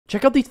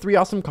Check out these 3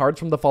 awesome cards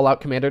from the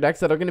Fallout Commander decks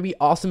that are going to be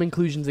awesome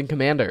inclusions in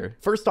Commander.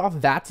 First off,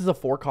 Vats is a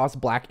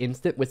 4-cost black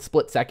instant with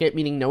split second,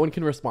 meaning no one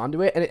can respond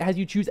to it, and it has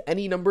you choose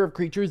any number of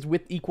creatures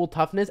with equal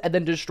toughness and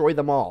then destroy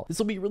them all. This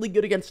will be really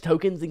good against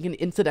tokens and can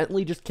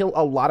incidentally just kill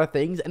a lot of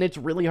things, and it's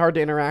really hard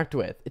to interact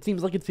with. It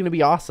seems like it's going to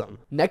be awesome.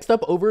 Next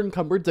up,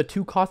 Overencumbered's a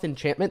 2-cost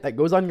enchantment that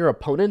goes on your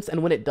opponents,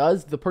 and when it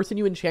does, the person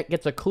you enchant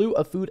gets a clue,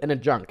 a food, and a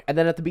junk. And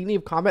then at the beginning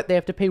of combat, they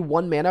have to pay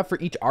 1 mana for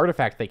each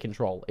artifact they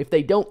control. If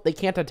they don't, they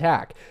can't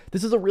attack.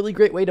 This is a really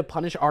great way to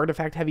punish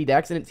artifact-heavy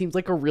decks, and it seems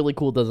like a really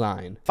cool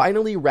design.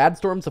 Finally,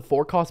 Radstorm's a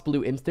 4-cost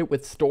blue instant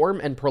with Storm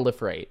and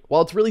Proliferate.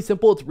 While it's really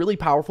simple, it's really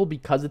powerful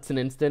because it's an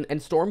instant,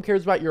 and Storm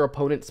cares about your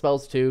opponent's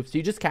spells too, so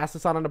you just cast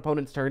this on an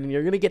opponent's turn, and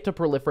you're going to get to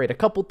Proliferate a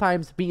couple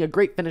times, being a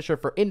great finisher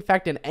for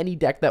Infect and any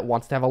deck that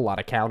wants to have a lot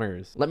of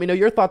counters. Let me know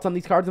your thoughts on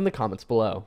these cards in the comments below.